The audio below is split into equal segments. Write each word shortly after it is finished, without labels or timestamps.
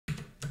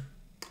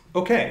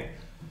Okay,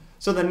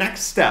 so the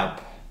next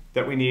step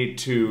that we need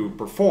to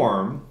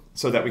perform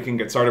so that we can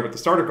get started with the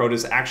starter code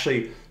is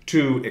actually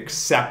to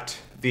accept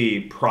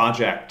the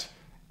project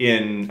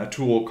in a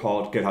tool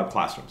called GitHub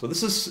Classroom. So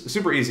this is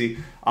super easy.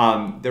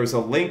 There's a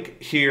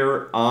link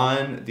here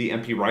on the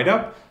MP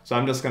write-up, so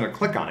I'm just going to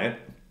click on it.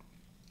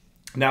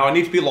 Now I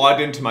need to be logged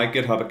into my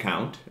GitHub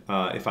account.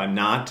 If I'm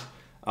not,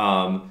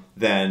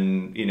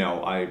 then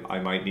I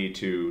might need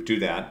to do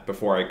that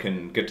before I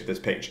can get to this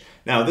page.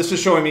 Now this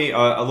is showing me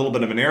a little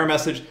bit of an error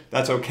message.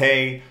 That's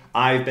okay.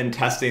 I've been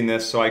testing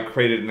this, so I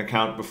created an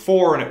account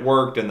before and it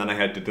worked, and then I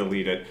had to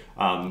delete it.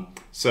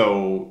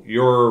 So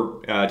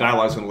your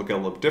dialog is going to look a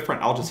little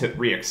different. I'll just hit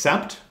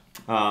reaccept.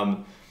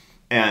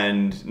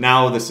 And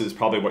now this is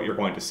probably what you're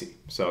going to see.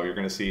 So you're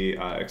going to see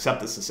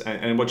accept this,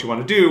 and what you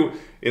want to do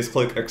is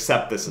click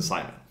accept this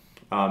assignment.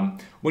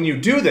 When you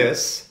do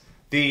this,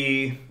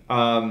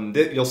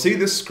 you'll see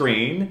this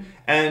screen,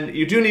 and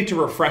you do need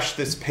to refresh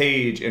this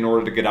page in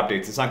order to get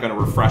updates. It's not going to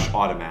refresh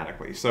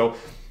automatically. So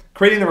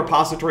creating the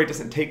repository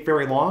doesn't take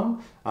very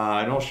long.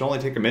 I know it should only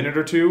take a minute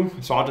or two,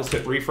 so I'll just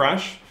hit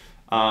refresh.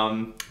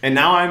 And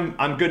now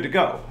I'm good to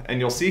go. And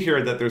you'll see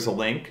here that there's a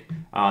link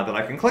that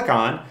I can click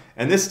on,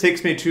 and this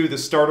takes me to the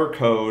starter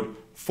code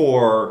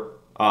for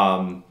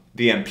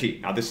the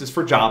MP. Now this is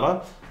for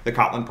Java. The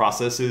Kotlin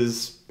process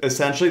is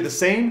essentially the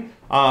same,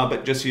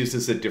 but just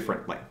uses a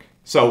different link.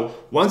 So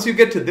once you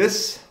get to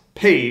this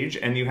page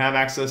and you have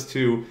access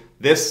to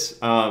this,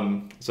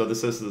 so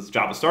this is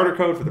Java starter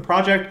code for the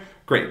project,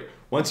 great.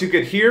 Once you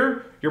get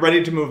here, you're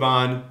ready to move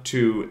on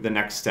to the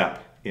next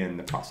step in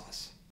the process.